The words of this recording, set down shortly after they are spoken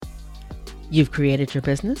You've created your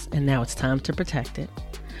business and now it's time to protect it.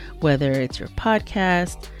 Whether it's your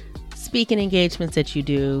podcast, speaking engagements that you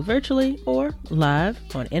do virtually or live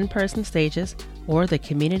on in-person stages, or the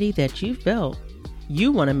community that you've built,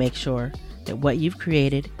 you want to make sure that what you've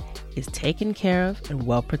created is taken care of and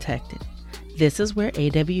well protected. This is where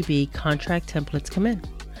AWB contract templates come in.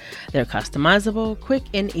 They're customizable, quick,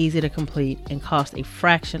 and easy to complete, and cost a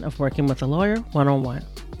fraction of working with a lawyer one-on-one.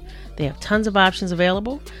 They have tons of options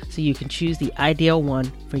available, so you can choose the ideal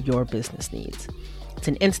one for your business needs. It's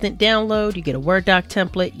an instant download. You get a Word doc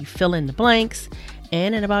template, you fill in the blanks,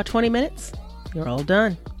 and in about 20 minutes, you're all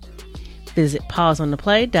done. Visit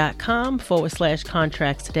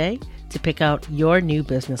pauseontheplay.com/contracts today to pick out your new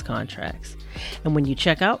business contracts. And when you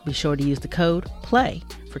check out, be sure to use the code PLAY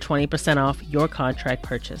for 20% off your contract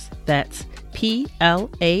purchase. That's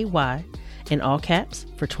PLAY in all caps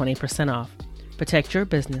for 20% off. Protect your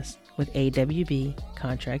business with AWB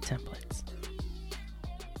contract templates.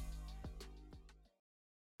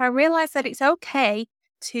 I realized that it's okay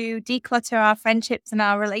to declutter our friendships and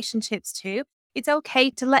our relationships too. It's okay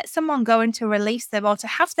to let someone go and to release them, or to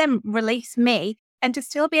have them release me, and to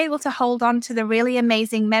still be able to hold on to the really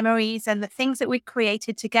amazing memories and the things that we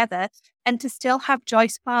created together, and to still have joy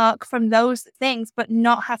spark from those things, but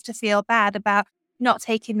not have to feel bad about not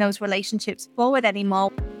taking those relationships forward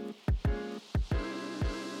anymore.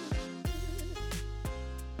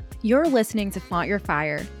 You're listening to Flaunt Your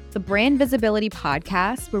Fire, the brand visibility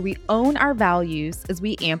podcast where we own our values as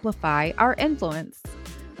we amplify our influence.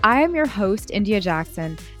 I am your host, India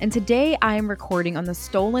Jackson, and today I am recording on the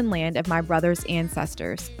stolen land of my brother's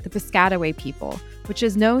ancestors, the Piscataway people, which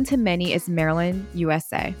is known to many as Maryland,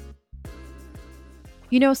 USA.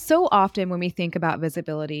 You know, so often when we think about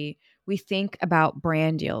visibility, we think about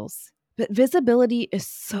brand deals, but visibility is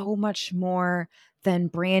so much more than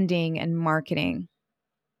branding and marketing.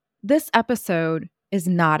 This episode is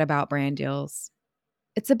not about brand deals.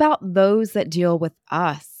 It's about those that deal with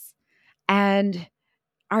us and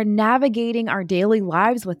are navigating our daily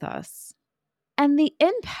lives with us, and the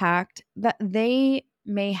impact that they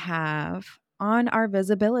may have on our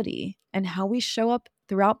visibility and how we show up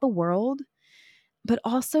throughout the world, but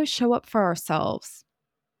also show up for ourselves.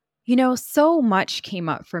 You know, so much came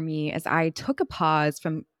up for me as I took a pause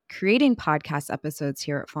from creating podcast episodes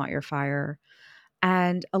here at Flaunt Your Fire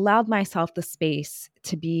and allowed myself the space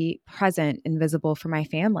to be present and visible for my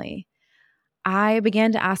family. I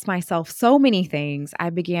began to ask myself so many things.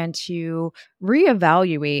 I began to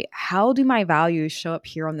reevaluate, how do my values show up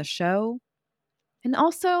here on the show? And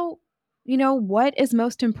also, you know, what is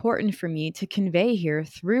most important for me to convey here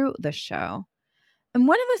through the show? And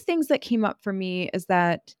one of the things that came up for me is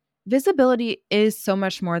that visibility is so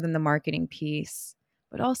much more than the marketing piece,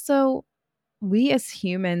 but also we as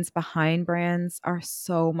humans behind brands are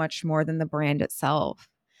so much more than the brand itself.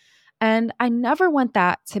 And I never want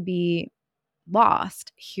that to be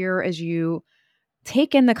lost here as you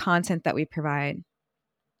take in the content that we provide.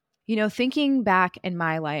 You know, thinking back in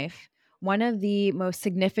my life, one of the most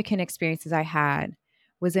significant experiences I had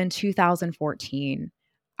was in 2014.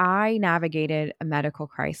 I navigated a medical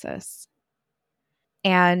crisis.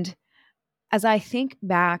 And as I think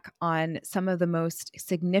back on some of the most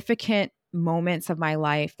significant moments of my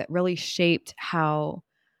life that really shaped how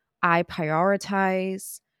I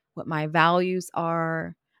prioritize, what my values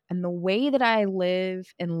are, and the way that I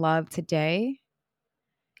live and love today,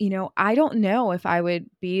 you know, I don't know if I would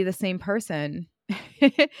be the same person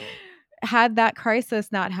had that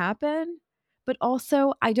crisis not happen. But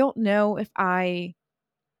also, I don't know if I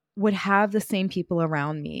would have the same people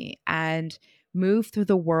around me and move through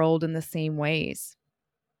the world in the same ways.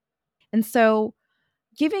 And so,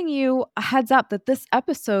 giving you a heads up that this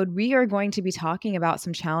episode, we are going to be talking about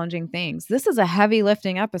some challenging things. This is a heavy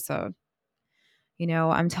lifting episode. You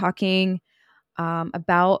know, I'm talking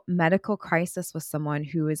about medical crisis with someone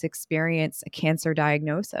who has experienced a cancer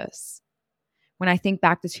diagnosis. When I think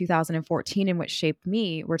back to 2014 and what shaped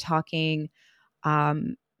me, we're talking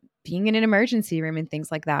being in an emergency room and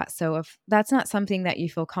things like that. So if that's not something that you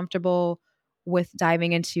feel comfortable with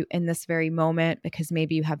diving into in this very moment, because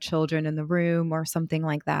maybe you have children in the room or something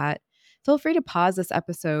like that, feel free to pause this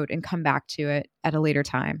episode and come back to it at a later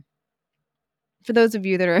time. For those of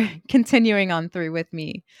you that are continuing on through with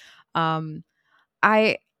me, it's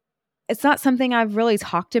not something I've really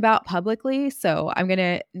talked about publicly. So I'm going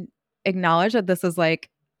to acknowledge that this is like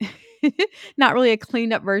not really a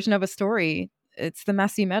cleaned up version of a story. It's the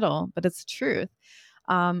messy middle, but it's the truth.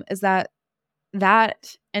 Is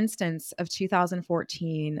that instance of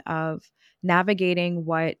 2014 of navigating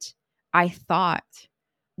what I thought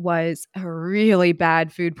was a really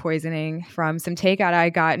bad food poisoning from some takeout I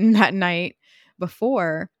gotten that night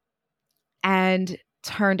before and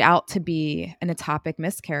turned out to be an ectopic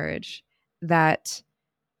miscarriage that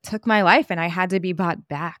took my life, and I had to be brought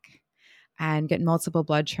back and get multiple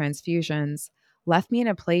blood transfusions, left me in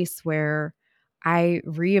a place where I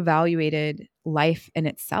reevaluated life in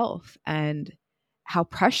itself and how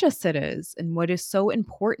precious it is and what is so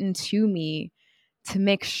important to me to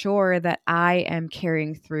make sure that I am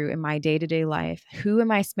carrying through in my day-to-day life. Who am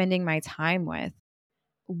I spending my time with?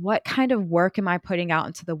 What kind of work am I putting out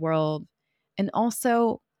into the world? And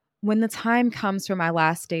also, when the time comes for my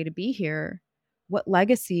last day to be here, what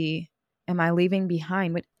legacy am I leaving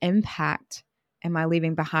behind? What impact am I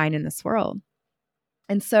leaving behind in this world?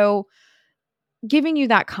 And so, giving you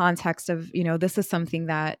that context of, this is something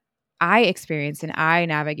that I experienced and I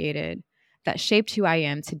navigated that shaped who I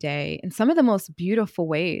am today in some of the most beautiful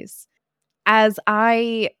ways. As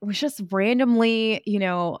I was just randomly,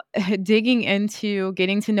 digging into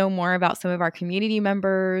getting to know more about some of our community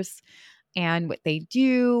members and what they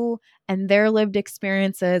do and their lived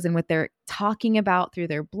experiences and what they're talking about through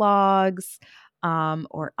their blogs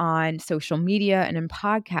or on social media and in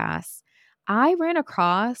podcasts, I ran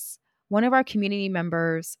across one of our community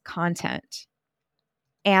members' content.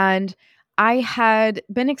 And I had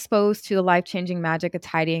been exposed to the life-changing magic of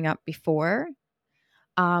tidying up before,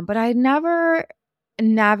 but I had never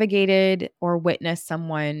navigated or witnessed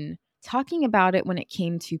someone talking about it when it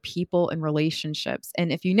came to people and relationships.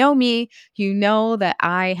 And if you know me, you know that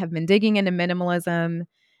I have been digging into minimalism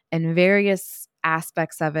and various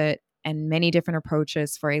aspects of it and many different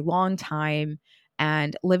approaches for a long time.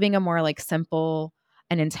 And living a more simple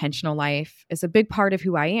and intentional life is a big part of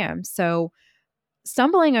who I am. So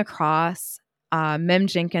stumbling across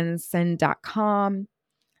MimJenkinson.com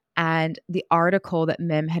and the article that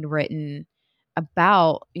Mim had written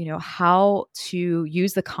about, how to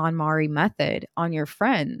use the KonMari method on your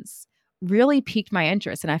friends really piqued my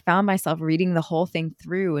interest. And I found myself reading the whole thing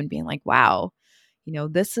through and being like, wow,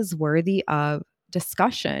 this is worthy of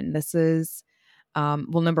discussion. This is,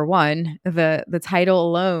 number one, the title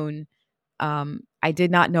alone, I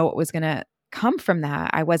did not know what was going to come from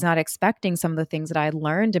that. I was not expecting some of the things that I had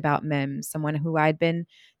learned about Mim, someone who I'd been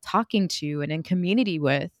talking to and in community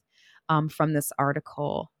with from this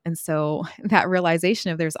article. And so that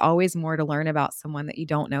realization of there's always more to learn about someone that you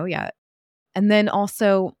don't know yet. And then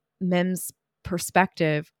also Mim's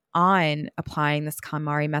perspective on applying this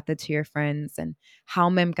KonMari method to your friends and how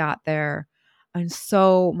Mim got there and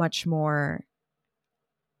so much more.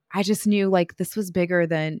 I just knew this was bigger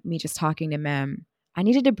than me just talking to Mim. I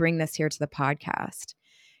needed to bring this here to the podcast.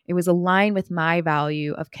 It was aligned with my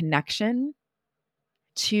value of connection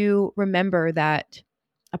to remember that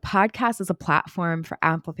a podcast is a platform for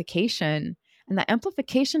amplification, and that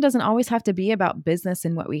amplification doesn't always have to be about business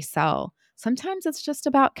and what we sell. Sometimes it's just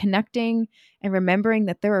about connecting and remembering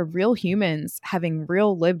that there are real humans having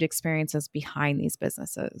real lived experiences behind these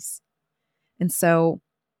businesses. And so,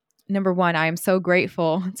 number one, I am so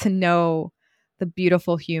grateful to know the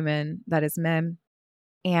beautiful human that is Mim.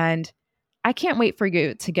 And I can't wait for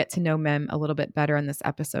you to get to know Mim a little bit better in this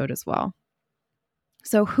episode as well.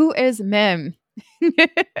 So who is Mim?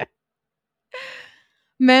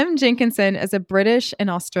 Mim Jenkinson is a British and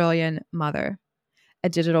Australian mother, a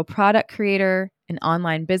digital product creator, an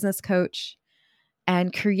online business coach,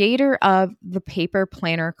 and creator of the Paper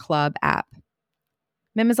Planner Club app.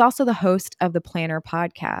 Mim is also the host of the Planner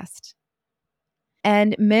podcast.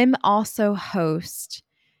 And Mim also hosts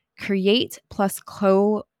Create Plus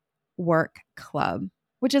Co-Work Club,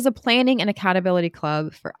 which is a planning and accountability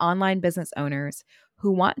club for online business owners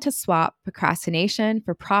who want to swap procrastination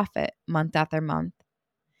for profit month after month.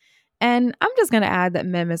 And I'm just going to add that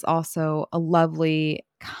Mim is also a lovely,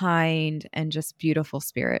 kind, and just beautiful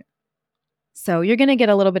spirit. So you're going to get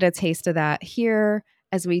a little bit of taste of that here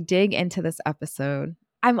as we dig into this episode.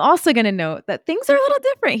 I'm also going to note that things are a little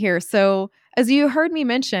different here. So as you heard me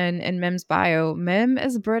mention in Mim's bio, Mim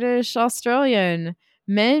is British Australian.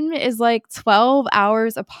 Mim is 12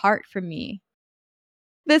 hours apart from me.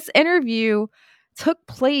 This interview took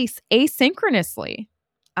place asynchronously.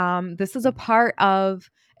 This is a part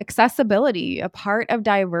of accessibility, a part of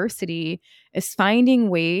diversity, is finding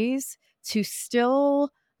ways to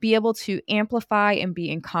still be able to amplify and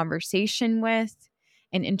be in conversation with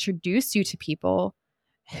and introduce you to people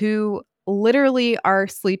who literally are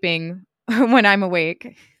sleeping when I'm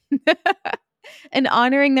awake and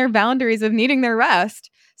honoring their boundaries of needing their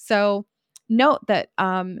rest. So note that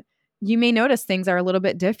you may notice things are a little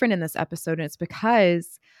bit different in this episode, and it's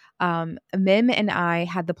because Mim and I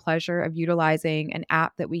had the pleasure of utilizing an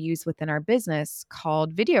app that we use within our business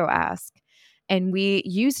called Video Ask. And we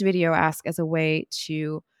used Video Ask as a way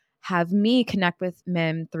to have me connect with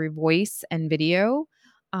Mim through voice and video,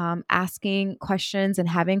 asking questions and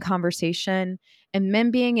having conversation, and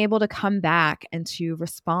Mim being able to come back and to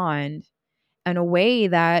respond in a way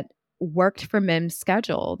that worked for Mim's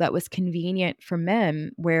schedule, that was convenient for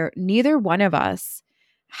Mim, where neither one of us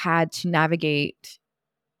had to navigate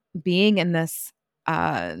being in this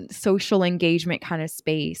social engagement kind of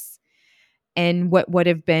space in what would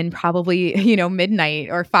have been probably, midnight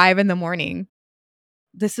or 5 a.m.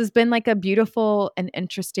 This has been like a beautiful and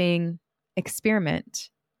interesting experiment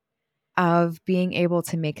of being able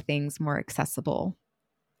to make things more accessible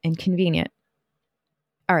and convenient.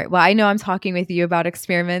 All right. Well, I know I'm talking with you about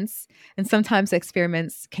experiments, and sometimes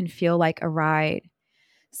experiments can feel like a ride.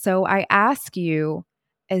 So I ask you,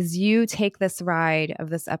 as you take this ride of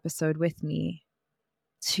this episode with me,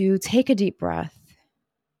 to take a deep breath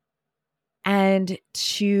and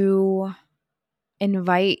to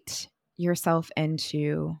invite yourself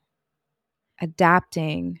into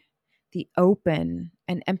adapting the open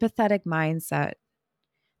and empathetic mindset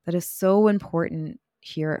that is so important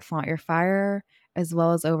here at Flaunt Your Fire, as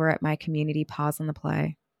well as over at my community, Pause on the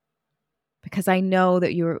Play. Because I know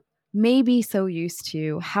that you're maybe so used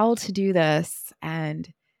to how to do this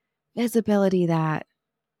and visibility that,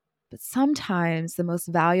 but sometimes the most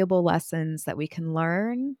valuable lessons that we can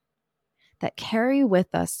learn that carry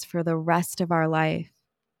with us for the rest of our life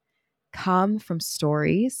come from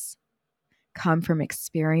stories, come from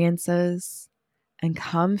experiences, and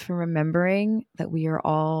come from remembering that we are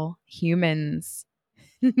all humans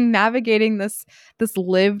navigating this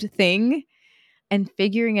lived thing and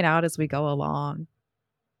figuring it out as we go along.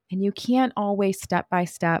 And you can't always step by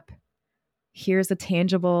step, here's a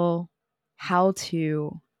tangible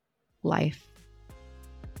how-to life.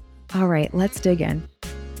 All right, let's dig in.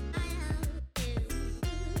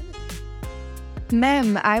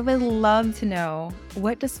 Mim, I would love to know,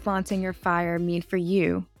 what does flaunting your fire mean for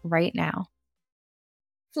you right now?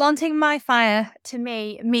 Flaunting my fire to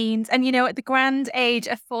me means, and at the grand age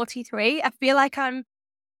of 43, I feel like I'm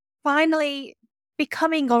finally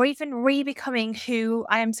becoming, or even re-becoming, who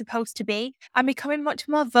I am supposed to be. I'm becoming much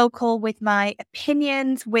more vocal with my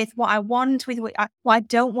opinions, with what I want, with what I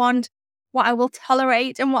don't want, what I will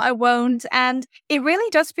tolerate and what I won't. And it really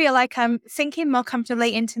does feel like I'm sinking more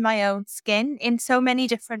comfortably into my own skin in so many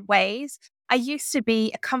different ways. I used to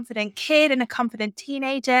be a confident kid and a confident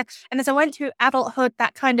teenager. And as I went through adulthood,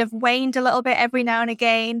 that kind of waned a little bit every now and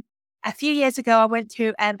again. A few years ago, I went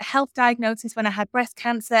through a health diagnosis when I had breast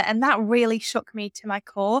cancer, and that really shook me to my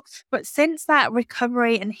core. But since that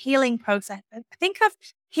recovery and healing process, I think I've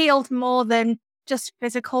healed more than just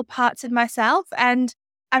physical parts of myself. And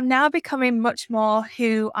I'm now becoming much more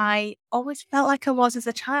who I always felt like I was as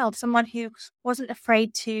a child, someone who wasn't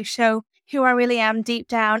afraid to show who I really am deep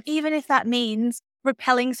down, even if that means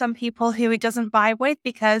repelling some people who it doesn't vibe with,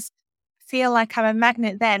 because I feel like I'm a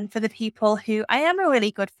magnet then for the people who I am a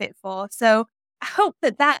really good fit for. So I hope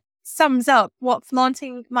that sums up what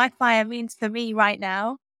flaunting my fire means for me right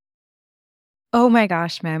now. Oh my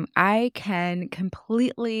gosh, Mim, I can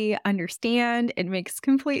completely understand. It makes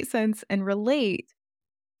complete sense and relate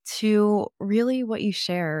to really what you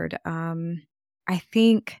shared. I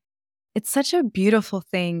think it's such a beautiful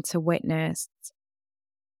thing to witness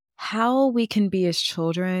how we can be as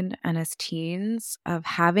children and as teens of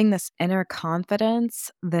having this inner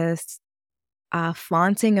confidence, this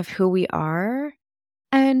flaunting of who we are.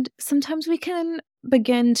 And sometimes we can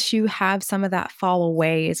begin to have some of that fall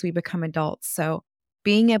away as we become adults. So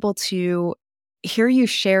being able to hear you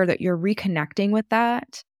share that you're reconnecting with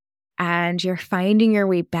that and you're finding your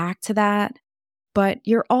way back to that, but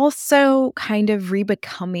you're also kind of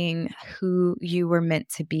re-becoming who you were meant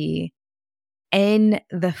to be in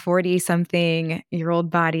the 40-something-year-old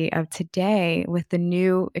body of today with the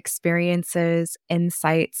new experiences,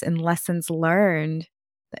 insights, and lessons learned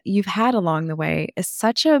that you've had along the way is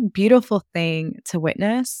such a beautiful thing to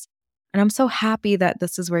witness. And I'm so happy that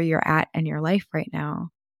this is where you're at in your life right now.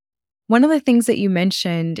 One of the things that you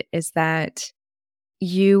mentioned is that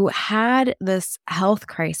you had this health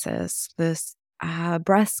crisis, this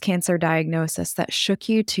breast cancer diagnosis that shook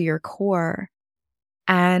you to your core.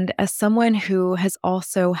 And as someone who has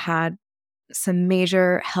also had some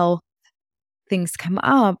major health things come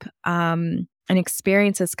up and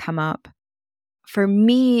experiences come up, for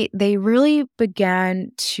me, they really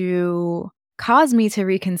began to cause me to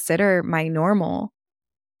reconsider my normal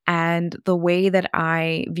and the way that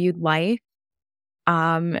I viewed life,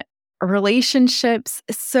 relationships,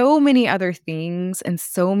 so many other things in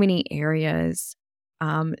so many areas,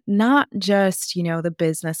 not just, the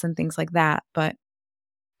business and things like that, but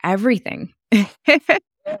everything.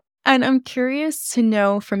 And I'm curious to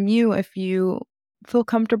know from you, if you feel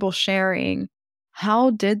comfortable sharing,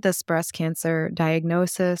 how did this breast cancer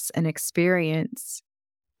diagnosis and experience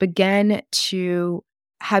begin to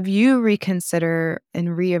have you reconsider and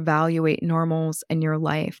reevaluate normals in your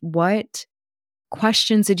life? What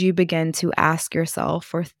questions did you begin to ask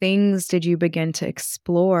yourself, or things did you begin to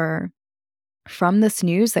explore from this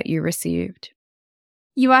news that you received?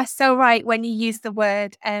 You are so right when you use the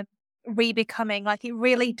word rebecoming. Like, it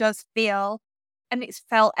really does feel, and it's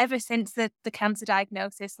felt ever since the cancer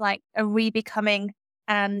diagnosis, like a rebecoming.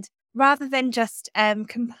 And rather than just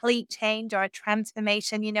complete change or a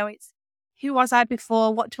transformation, it's who was I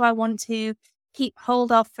before? What do I want to keep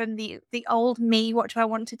hold of from the old me? What do I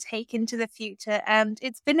want to take into the future? And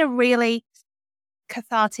it's been a really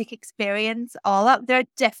cathartic experience all up. There are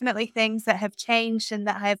definitely things that have changed and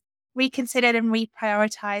that I've reconsidered and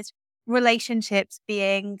reprioritized, relationships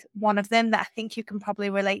being one of them that I think you can probably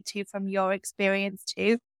relate to from your experience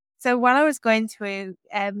too. So while I was going through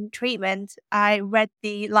treatment, I read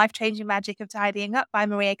The Life-Changing Magic of Tidying Up by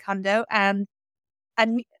Marie Kondo, and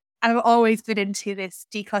I've always been into this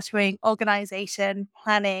decluttering, organization,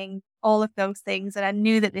 planning, all of those things. And I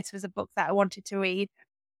knew that this was a book that I wanted to read.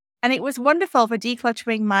 And it was wonderful for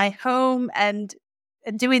decluttering my home and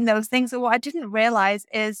doing those things. But what I didn't realize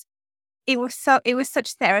is it was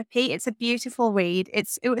such therapy. It's a beautiful read. It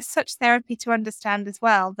was such therapy to understand as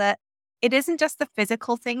well that it isn't just the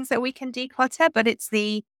physical things that we can declutter, but it's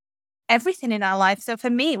the everything in our life. So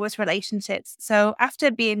for me, it was relationships. So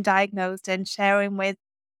after being diagnosed and sharing with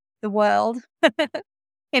the world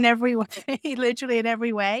in every way, literally in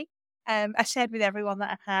every way, I shared with everyone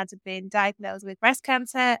that I had been diagnosed with breast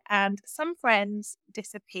cancer, and some friends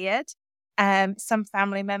disappeared. Some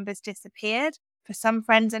family members disappeared. For some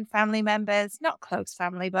friends and family members, not close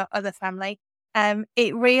family, but other family,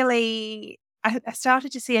 it really, I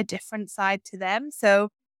started to see a different side to them. So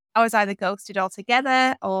I was either ghosted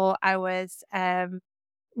altogether, or I was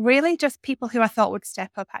really just people who I thought would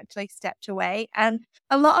step up actually stepped away. And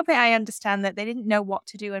a lot of it, I understand that they didn't know what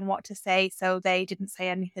to do and what to say, so they didn't say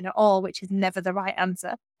anything at all, which is never the right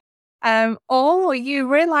answer. Or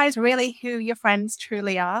you realize really who your friends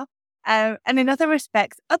truly are. And in other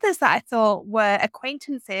respects, others that I thought were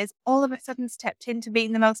acquaintances all of a sudden stepped into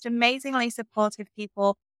being the most amazingly supportive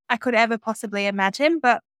people I could ever possibly imagine.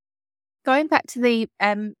 But going back to the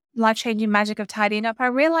life-changing magic of tidying up, I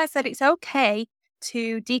realized that it's okay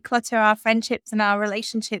to declutter our friendships and our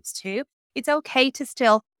relationships too. It's okay to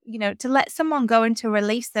still, to let someone go and to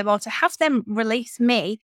release them, or to have them release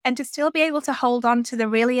me, and to still be able to hold on to the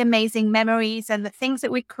really amazing memories and the things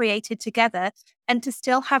that we created together, and to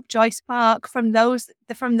still have joy spark from those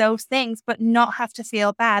things, but not have to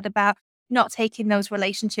feel bad about not taking those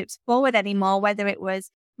relationships forward anymore, whether it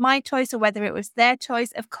was my choice or whether it was their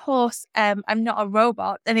choice. Of course, I'm not a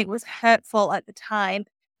robot, and it was hurtful at the time.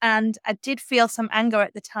 And I did feel some anger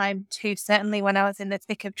at the time too, certainly when I was in the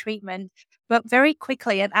thick of treatment. But very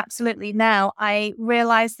quickly, and absolutely now, I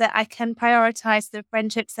realize that I can prioritize the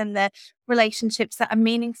friendships and the relationships that are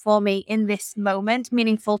meaningful to me in this moment,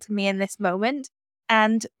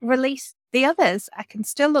 and release the others. I can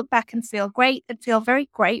still look back and feel great and feel very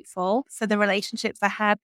grateful for the relationships I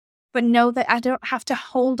had, but know that I don't have to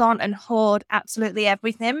hold on and hoard absolutely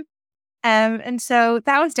everything. And so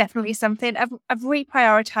that was definitely something. I've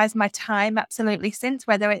reprioritized my time absolutely since,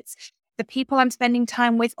 whether it's the people I'm spending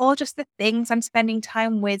time with or just the things I'm spending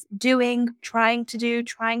time with doing, trying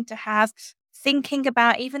to have, thinking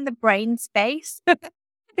about, even the brain space,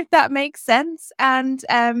 if that makes sense. And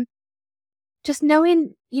just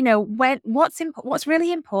knowing, what's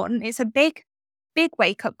really important. It's a big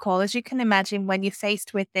wake up call, as you can imagine, when you're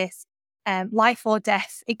faced with this life or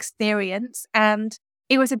death experience. And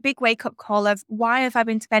it was a big wake up call of, why have I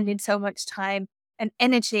been spending so much time and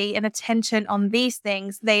energy and attention on these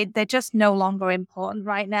things? They're just no longer important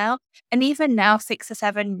right now. And even now, 6 or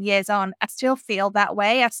 7 years on, I still feel that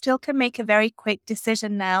way. I still can make a very quick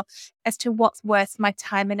decision now as to what's worth my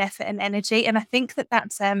time and effort and energy. And I think that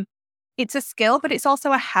that's it's a skill, but it's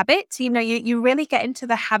also a habit. You really get into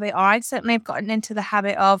the habit, or I certainly have gotten into the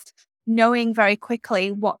habit of knowing very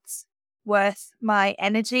quickly what's worth my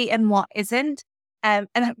energy and what isn't. And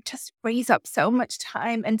it just frees up so much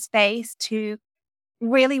time and space to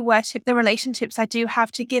really worship the relationships I do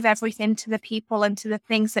have, to give everything to the people and to the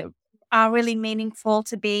things that are really meaningful,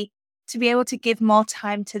 to be able to give more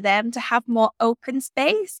time to them, to have more open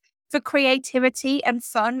space for creativity and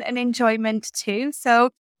fun and enjoyment too.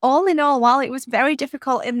 So all in all, while it was very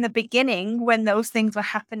difficult in the beginning when those things were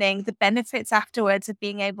happening, the benefits afterwards of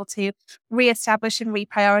being able to reestablish and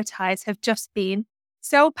reprioritize have just been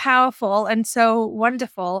So powerful and so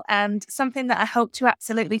wonderful, and something that I hope to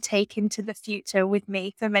absolutely take into the future with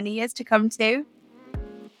me for many years to come too.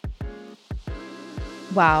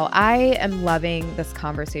 Wow, I am loving this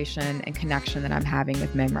conversation and connection that I'm having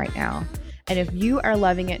with Mim right now. And if you are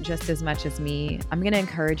loving it just as much as me, I'm going to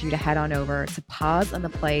encourage you to head on over to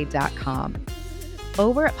pauseontheplay.com.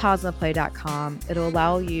 Over at pauseontheplay.com, it'll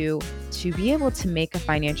allow you to be able to make a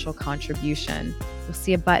financial contribution. You'll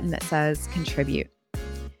see a button that says contribute.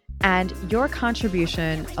 And your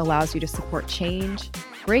contribution allows you to support change,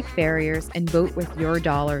 break barriers, and vote with your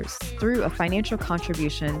dollars through a financial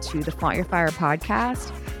contribution to the Flaunt Your Fire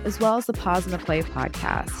podcast, as well as the Pause on the Play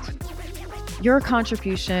podcast. Your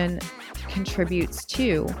contribution contributes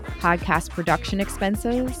to podcast production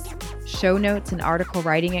expenses, show notes and article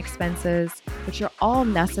writing expenses, which are all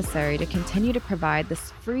necessary to continue to provide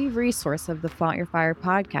this free resource of the Flaunt Your Fire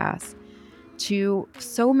podcast to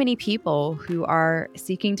so many people who are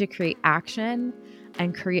seeking to create action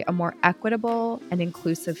and create a more equitable and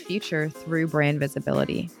inclusive future through brand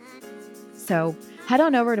visibility. So head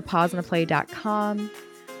on over to pauseontheplay.com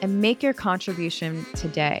and make your contribution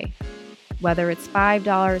today. Whether it's $5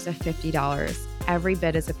 or $50, every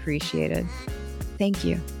bit is appreciated. Thank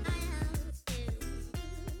you.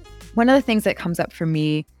 One of the things that comes up for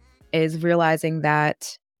me is realizing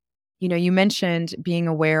that, you mentioned being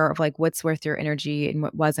aware of like what's worth your energy and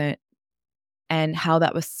what wasn't, and how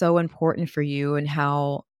that was so important for you, and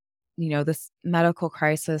how, this medical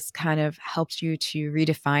crisis kind of helped you to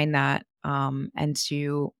redefine that and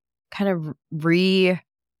to kind of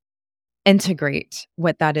reintegrate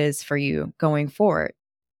what that is for you going forward.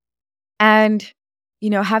 And,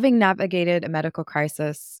 having navigated a medical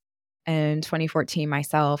crisis in 2014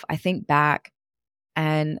 myself, I think back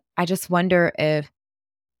and I just wonder if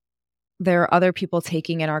there are other people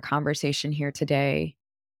taking in our conversation here today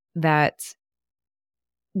that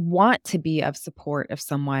want to be of support of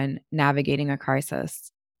someone navigating a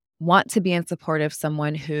crisis, want to be in support of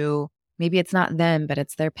someone who maybe it's not them, but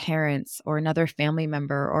it's their parents or another family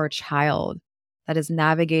member or a child that is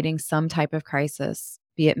navigating some type of crisis,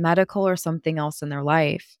 be it medical or something else in their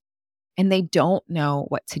life. And they don't know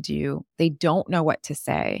what to do. They don't know what to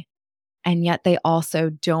say. And yet they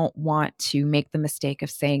also don't want to make the mistake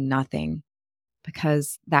of saying nothing,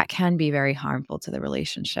 because that can be very harmful to the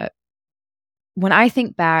relationship. When I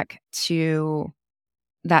think back to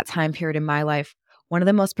that time period in my life, one of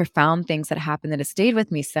the most profound things that happened that has stayed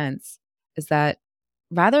with me since is that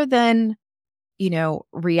rather than,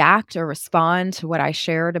 react or respond to what I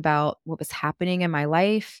shared about what was happening in my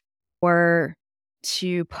life, or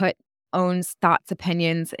to put own thoughts,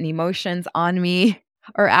 opinions, and emotions on me,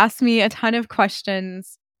 or ask me a ton of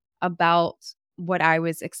questions about what I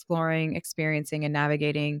was exploring, experiencing, and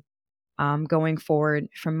navigating going forward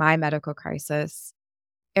from my medical crisis,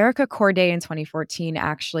 Erica Corday in 2014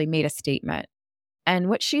 actually made a statement. And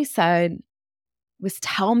what she said was,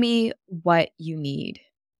 tell me what you need.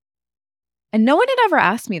 And no one had ever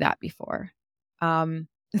asked me that before.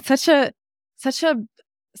 It's such a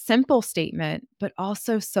simple statement, but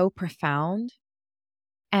also so profound.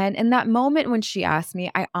 And in that moment when she asked me,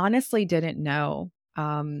 I honestly didn't know.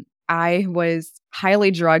 I was highly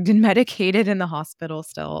drugged and medicated in the hospital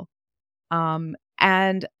still.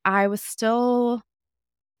 And I was still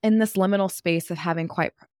in this liminal space of having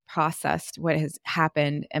quite processed what has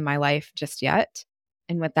happened in my life just yet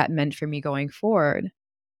and what that meant for me going forward.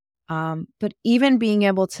 But even being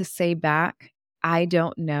able to say back, I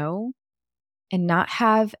don't know, and not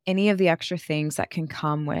have any of the extra things that can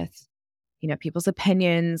come with, people's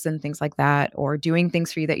opinions and things like that, or doing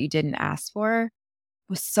things for you that you didn't ask for,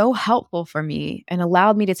 was so helpful for me and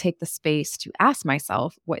allowed me to take the space to ask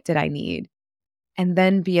myself, what did I need? And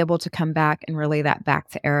then be able to come back and relay that back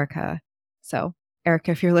to Erica. So,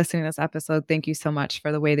 Erica, if you're listening to this episode, thank you so much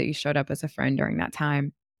for the way that you showed up as a friend during that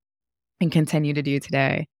time and continue to do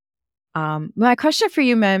today. My question for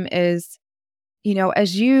you, Mim, is,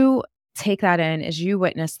 as you take that in, as you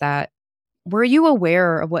witness that, were you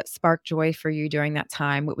aware of what sparked joy for you during that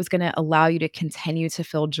time? What was going to allow you to continue to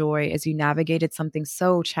feel joy as you navigated something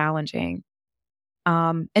so challenging?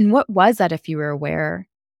 And what was that, if you were aware?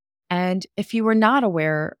 And if you were not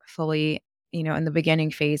aware fully, in the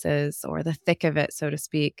beginning phases or the thick of it, so to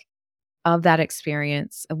speak, of that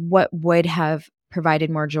experience, of what would have provided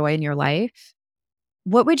more joy in your life,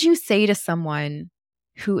 what would you say to someone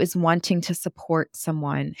who is wanting to support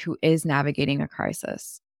someone who is navigating a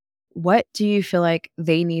crisis? What do you feel like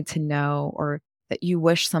they need to know, or that you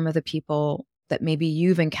wish some of the people that maybe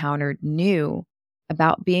you've encountered knew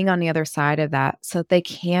about being on the other side of that, so that they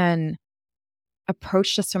can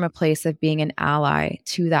approach this from a place of being an ally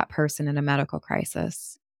to that person in a medical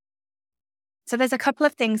crisis? So there's a couple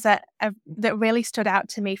of things that really stood out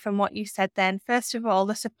to me from what you said then. First of all,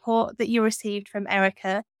 the support that you received from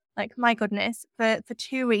Erica, like, my goodness, for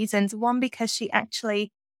two reasons. One, because she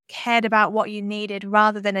actually cared about what you needed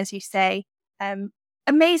rather than, as you say,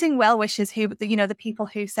 amazing well-wishers who, the people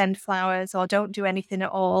who send flowers or don't do anything at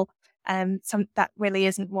all. That really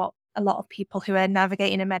isn't what a lot of people who are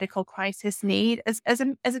navigating a medical crisis need, as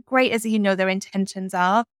great as their intentions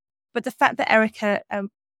are. But the fact that Erica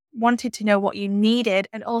wanted to know what you needed,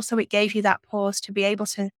 and also it gave you that pause to be able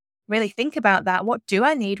to really think about that. What do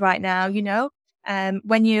I need right now?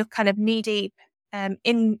 When you're kind of knee deep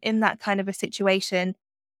in that kind of a situation,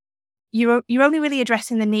 you're only really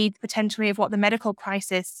addressing the need potentially of what the medical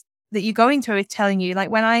crisis that you're going through is telling you. Like,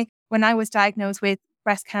 when I was diagnosed with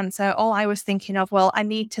breast cancer, all I was thinking of, well, I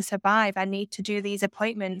need to survive. I need to do these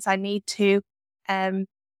appointments. I need to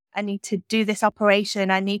do this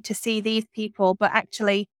operation. I need to see these people. But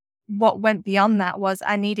actually, what went beyond that was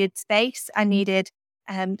I needed space. I needed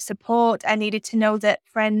support. I needed to know that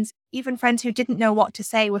even friends who didn't know what to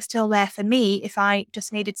say, were still there for me if I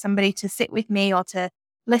just needed somebody to sit with me or to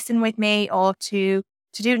listen with me or to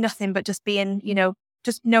do nothing but just being,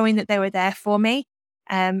 just knowing that they were there for me.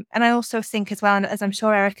 And I also think as well, and as I'm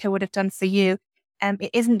sure Erica would have done for you,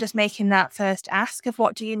 it isn't just making that first ask of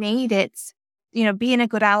what do you need. It's, being a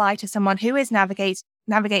good ally to someone who is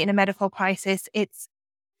navigating a medical crisis. It's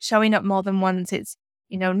showing up more than once. It's,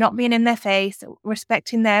 not being in their face,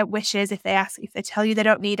 respecting their wishes if they tell you they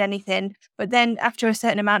don't need anything. But then after a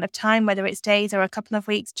certain amount of time, whether it's days or a couple of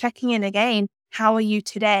weeks, checking in again. How are you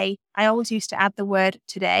today? I always used to add the word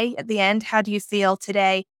today at the end. How do you feel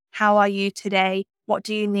today? How are you today? What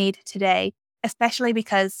do you need today? Especially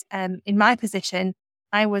because in my position,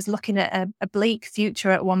 I was looking at a bleak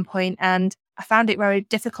future at one point, and I found it very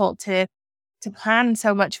difficult to plan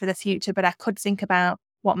so much for the future, but I could think about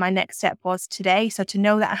what my next step was today. So to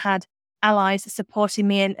know that I had allies supporting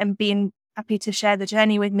me and being happy to share the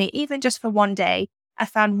journey with me, even just for one day, I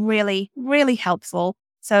found really, really helpful.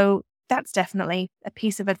 So that's definitely a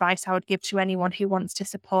piece of advice I would give to anyone who wants to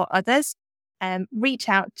support others. Reach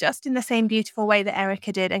out just in the same beautiful way that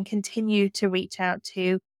Erica did, and continue to reach out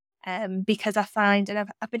to, because I find, and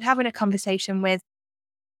I've been having a conversation with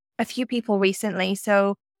a few people recently.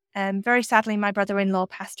 So very sadly, my brother-in-law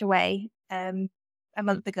passed away a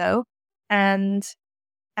month ago. And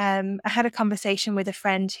I had a conversation with a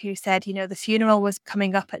friend who said, the funeral was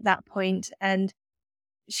coming up at that point, and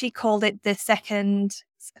she called it the second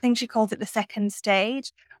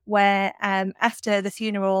stage, where after the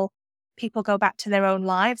funeral, people go back to their own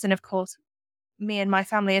lives. And of course, me and my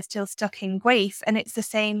family are still stuck in grief. And it's the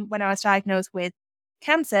same when I was diagnosed with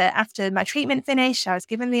cancer. After my treatment finished, I was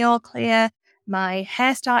given the all clear. My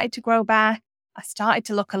hair started to grow back. I started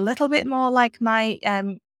to look a little bit more like my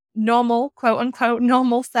normal, quote unquote,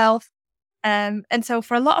 normal self. And so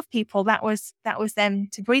for a lot of people, that was them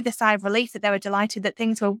to breathe a sigh of relief, that they were delighted that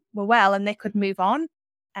things were well and they could move on.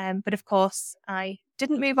 But of course, I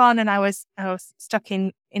didn't move on, and I was stuck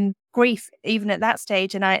in grief even at that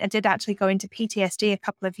stage. And I did actually go into PTSD a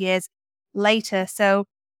couple of years later. So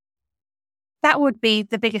that would be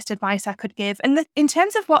the biggest advice I could give. And in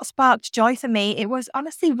terms of what sparked joy for me, it was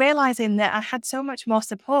honestly realizing that I had so much more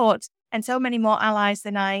support and so many more allies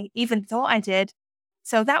than I even thought I did.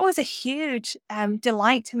 So that was a huge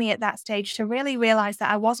delight to me at that stage, to really realize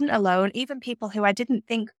that I wasn't alone. Even people who I didn't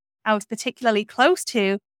think I was particularly close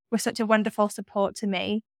to were such a wonderful support to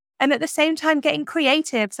me. And at the same time, getting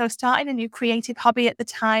creative. So starting a new creative hobby at the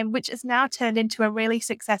time, which has now turned into a really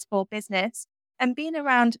successful business. And being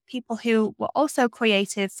around people who were also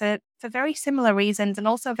creative for very similar reasons, and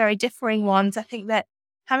also very differing ones. I think that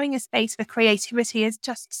having a space for creativity is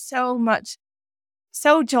just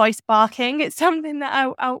so joy sparking. It's something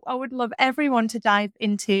that I would love everyone to dive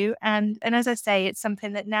into. And as I say, it's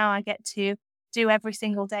something that now I get to do every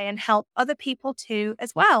single day and help other people too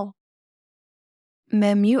as well.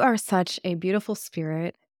 Mim, you are such a beautiful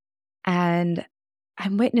spirit, and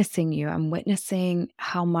I'm witnessing you. I'm witnessing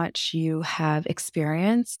how much you have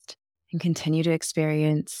experienced and continue to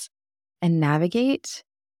experience and navigate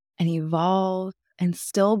and evolve and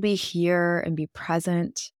still be here and be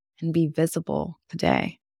present and be visible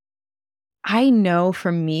today. I know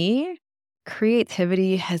for me,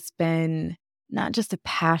 creativity has been not just a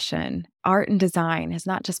passion. Art and design has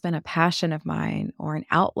not just been a passion of mine or an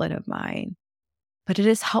outlet of mine, but it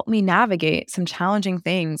has helped me navigate some challenging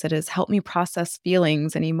things. It has helped me process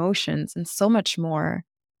feelings and emotions and so much more.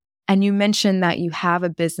 And you mentioned that you have a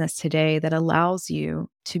business today that allows you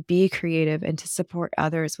to be creative and to support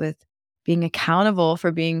others with being accountable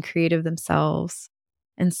for being creative themselves.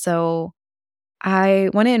 And so I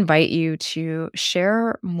want to invite you to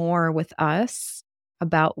share more with us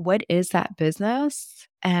about what is that business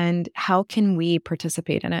and how can we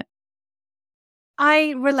participate in it?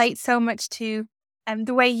 I relate so much to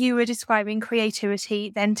the way you were describing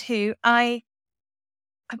creativity then too. I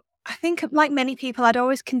think, like many people, I'd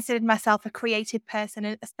always considered myself a creative person,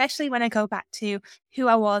 and especially when I go back to who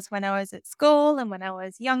I was when I was at school and when I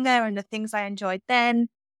was younger and the things I enjoyed then.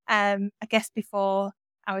 I guess before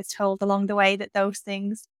I was told along the way that those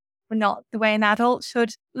things were not the way an adult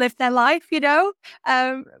should live their life, you know?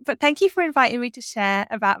 But thank you for inviting me to share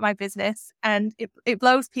about my business. And it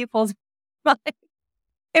blows people's mind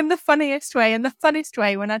in the funniest way, in the funnest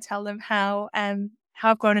way, when I tell them how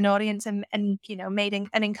I've grown an audience and made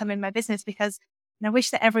an income in my business, because I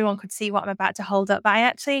wish that everyone could see what I'm about to hold up. But I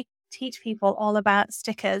actually teach people all about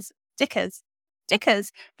stickers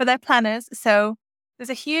for their planners. So there's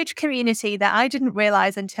a huge community that I didn't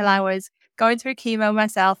realize until I was going through chemo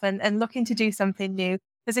myself and looking to do something new.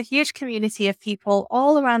 There's a huge community of people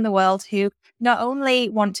all around the world who not only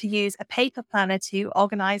want to use a paper planner to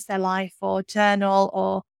organize their life or journal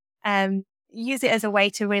or use it as a way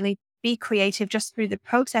to really be creative just through the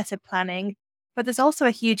process of planning, but there's also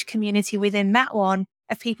a huge community within that one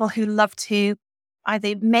of people who love to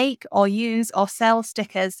either make or use or sell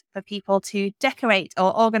stickers for people to decorate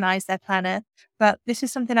or organize their planner. But this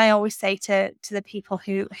is something I always say to the people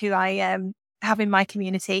who I have in my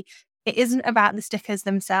community. It isn't about the stickers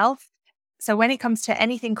themselves. So when it comes to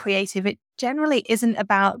anything creative, it generally isn't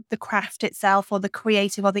about the craft itself or the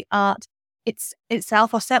creative or the art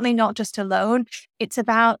itself, or certainly not just alone. It's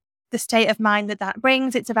about the state of mind that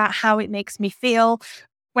brings. It's about how it makes me feel.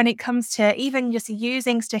 When it comes to even just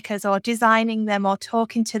using stickers or designing them or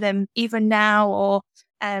talking to them even now, or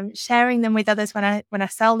sharing them with others when I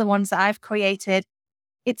sell the ones that I've created,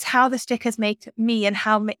 it's how the stickers make me and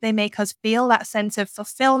how they make us feel that sense of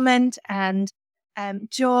fulfillment and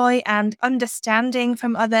joy and understanding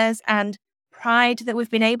from others and pride that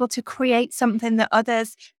we've been able to create something that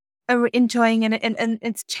others are enjoying and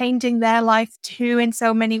it's changing their life too in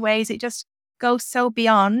so many ways. It just goes so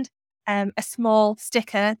beyond a small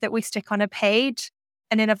sticker that we stick on a page,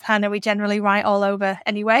 and in a planner we generally write all over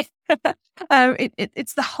anyway.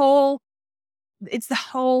 It's the whole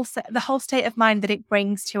state of mind that it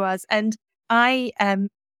brings to us. And I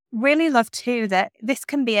really love too that this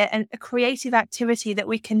can be a creative activity that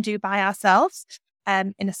we can do by ourselves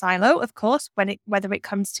in a silo, of course, whether it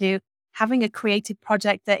comes to having a creative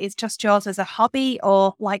project that is just yours as a hobby,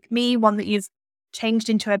 or like me, one that you've changed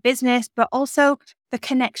into a business, but also the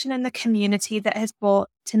connection and the community that has brought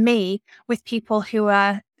to me with people who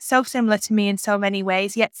are so similar to me in so many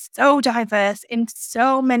ways, yet so diverse in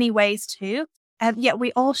so many ways too. Yet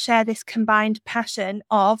we all share this combined passion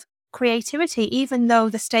of creativity, even though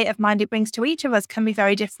the state of mind it brings to each of us can be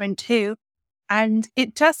very different too. And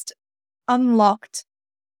it just unlocked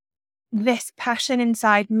this passion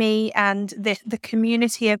inside me and the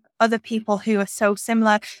community of other people who are so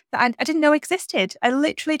similar that I didn't know existed. I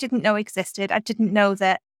literally didn't know existed. I didn't know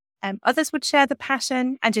that others would share the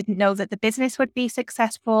passion. I didn't know that the business would be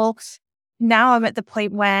successful. Now I'm at the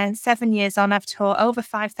point where 7 years on, I've taught over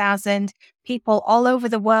 5,000 people all over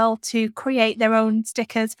the world to create their own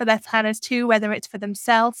stickers for their planners too, whether it's for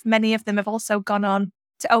themselves. Many of them have also gone on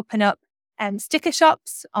to open up sticker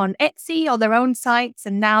shops on Etsy or their own sites,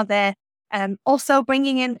 and now they're also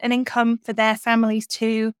bringing in an income for their families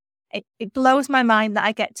too. It blows my mind that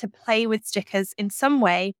I get to play with stickers in some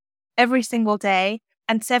way every single day.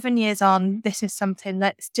 And 7 years on, this is something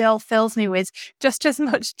that still fills me with just as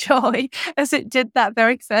much joy as it did that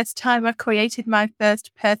very first time I created my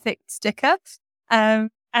first perfect sticker.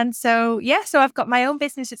 And so I've got my own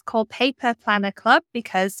business. It's called Paper Planner Club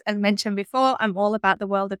because, as mentioned before, I'm all about the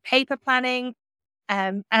world of paper planning.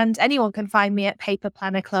 And anyone can find me at Paper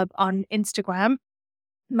Planner Club on Instagram.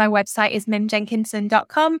 My website is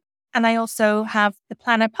mimjenkinson.com. And I also have the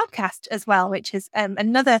Planner podcast as well, which is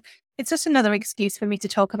it's just another excuse for me to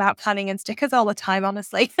talk about planning and stickers all the time,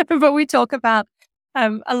 honestly. But we talk about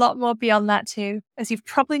a lot more beyond that too. As you've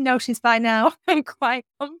probably noticed by now, I'm quite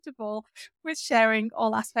comfortable with sharing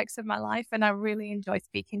all aspects of my life. And I really enjoy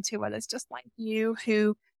speaking to others just like you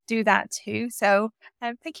who do that too. So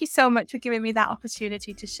thank you so much for giving me that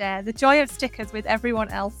opportunity to share the joy of stickers with everyone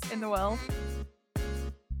else in the world.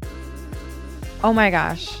 Oh my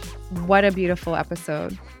gosh, what a beautiful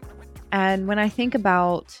episode. And when I think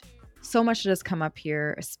about so much that has come up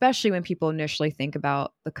here, especially when people initially think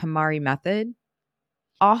about the KonMari Method,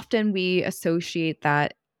 often we associate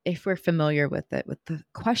that, if we're familiar with it, with the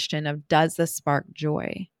question of, does this spark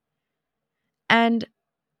joy? And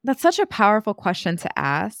that's such a powerful question to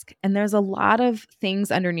ask. And there's a lot of things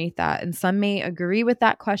underneath that. And some may agree with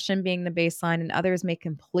that question being the baseline, and others may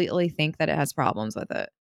completely think that it has problems with it.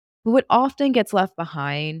 But what often gets left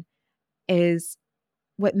behind is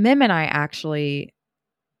what Mim and I actually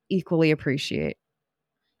equally appreciate.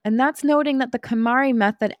 And that's noting that the KonMari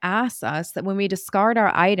method asks us that when we discard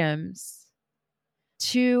our items,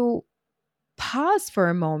 to pause for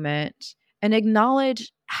a moment and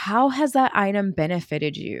acknowledge, how has that item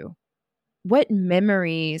benefited you? What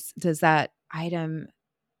memories does that item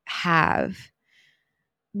have?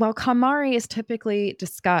 Well, KonMari is typically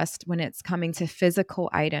discussed when it's coming to physical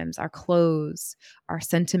items, our clothes, our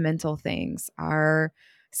sentimental things, our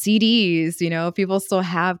CDs. People still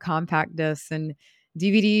have compact discs and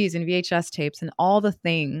DVDs and VHS tapes and all the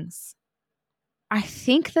things. I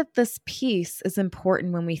think that this piece is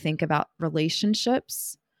important when we think about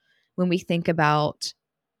relationships, when we think about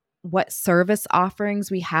what service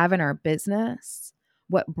offerings we have in our business,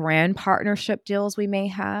 what brand partnership deals we may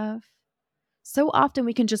have. So often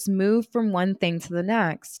we can just move from one thing to the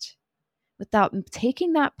next without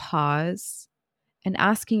taking that pause and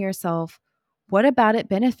asking yourself, what about it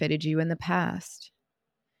benefited you in the past?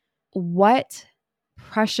 What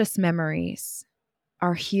precious memories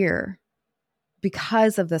are here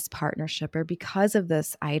because of this partnership, or because of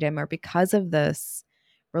this item, or because of this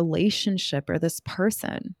relationship or this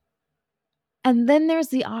person? And then there's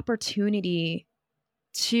the opportunity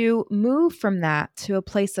to move from that to a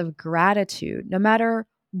place of gratitude, no matter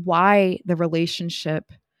why the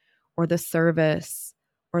relationship or the service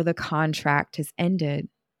or the contract has ended,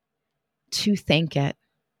 to thank it.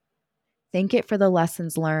 Thank it for the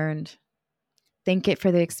lessons learned. Thank it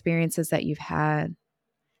for the experiences that you've had.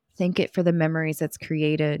 Thank it for the memories it's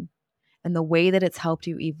created and the way that it's helped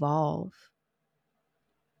you evolve.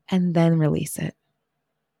 And then release it.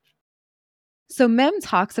 So Mim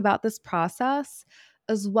talks about this process,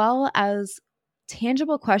 as well as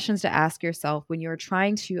tangible questions to ask yourself when you're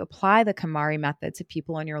trying to apply the KonMari method to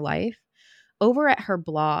people in your life, over at her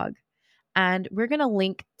blog. And we're going to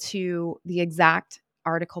link to the exact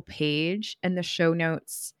article page in the show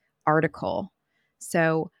notes article.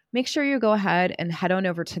 So make sure you go ahead and head on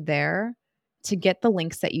over to there to get the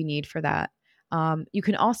links that you need for that. You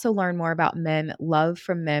can also learn more about Mim at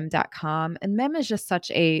lovefrommim.com. And Mim is just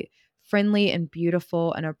such a friendly and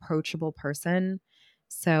beautiful and approachable person.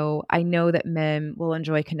 So I know that Mim will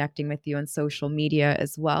enjoy connecting with you on social media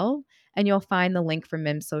as well. And you'll find the link for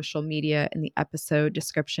Mim's social media in the episode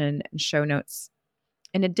description and show notes.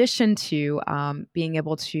 In addition to being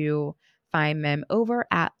able to find Mim over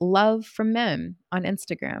at Love from Mim on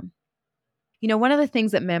Instagram. One of the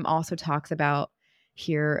things that Mim also talks about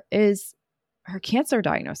here is her cancer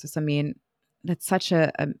diagnosis. I mean, that's such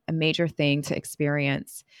a major thing to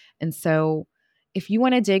experience. And so if you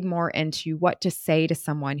want to dig more into what to say to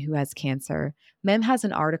someone who has cancer, Mim has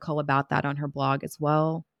an article about that on her blog as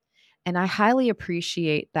well. And I highly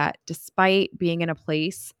appreciate that, despite being in a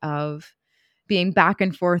place of being back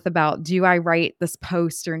and forth about, do I write this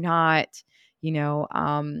post or not?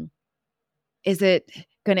 Is it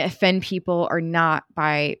going to offend people or not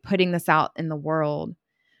by putting this out in the world?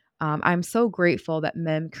 I'm so grateful that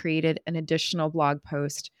Mim created an additional blog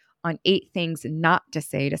post on 8 things not to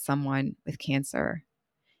say to someone with cancer.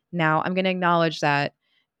 Now, I'm going to acknowledge that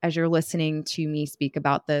as you're listening to me speak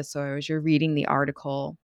about this, or as you're reading the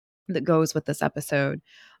article that goes with this episode,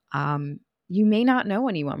 you may not know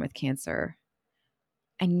anyone with cancer.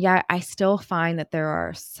 And yet I still find that there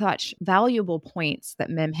are such valuable points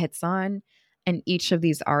that Mim hits on in each of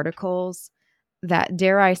these articles that,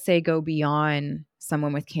 dare I say, go beyond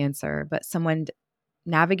someone with cancer, but someone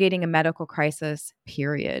navigating a medical crisis,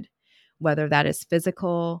 period. Whether that is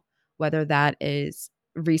physical, whether that is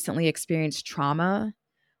recently experienced trauma,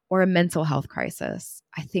 or a mental health crisis.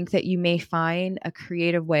 I think that you may find a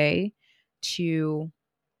creative way to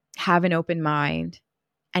have an open mind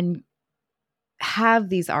and have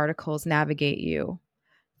these articles navigate you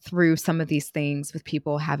through some of these things with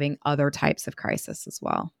people having other types of crisis as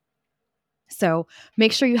well. So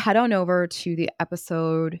make sure you head on over to the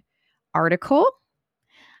episode article,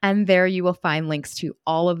 and there you will find links to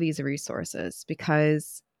all of these resources,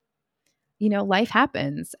 because, life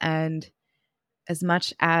happens. And as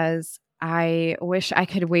much as I wish I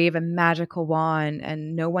could wave a magical wand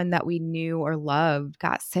and no one that we knew or loved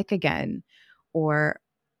got sick again or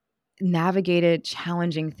navigated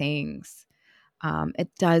challenging things, it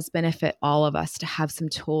does benefit all of us to have some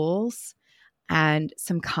tools and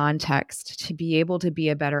some context to be able to be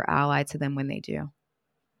a better ally to them when they do.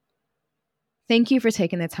 Thank you for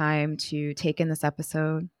taking the time to take in this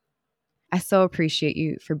episode. I so appreciate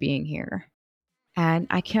you for being here. And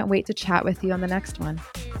I can't wait to chat with you on the next one.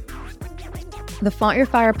 The Flaunt Your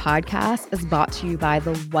Fire podcast is brought to you by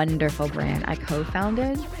the wonderful brand I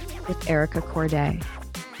co-founded with Erica Corday,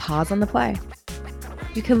 Pause on the Play.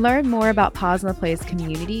 You can learn more about Pause on the Play's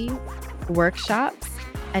community, workshops,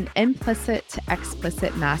 and implicit to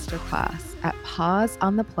explicit masterclass at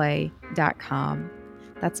pauseontheplay.com.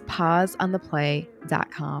 That's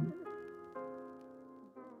pauseontheplay.com.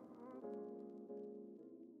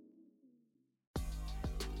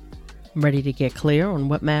 Ready to get clear on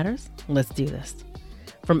what matters? Let's do this.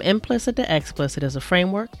 From implicit to explicit is a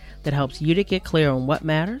framework that helps you to get clear on what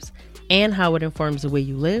matters and how it informs the way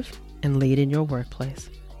you live and lead in your workplace.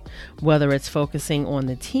 Whether it's focusing on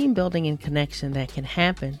the team building and connection that can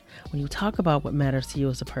happen when you talk about what matters to you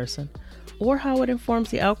as a person, or how it informs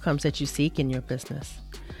the outcomes that you seek in your business,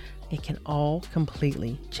 it can all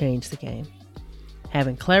completely change the game.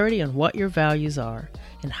 Having clarity on what your values are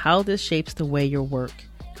and how this shapes the way your work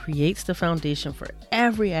creates the foundation for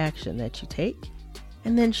every action that you take,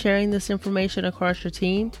 and then sharing this information across your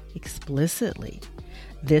team explicitly.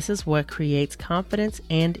 This is what creates confidence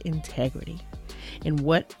and integrity in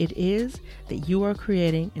what it is that you are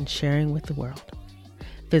creating and sharing with the world.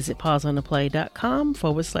 Visit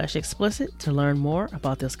pauseontheplay.com/explicit to learn more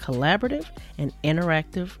about this collaborative and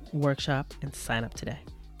interactive workshop and sign up today.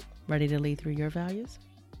 Ready to lead through your values?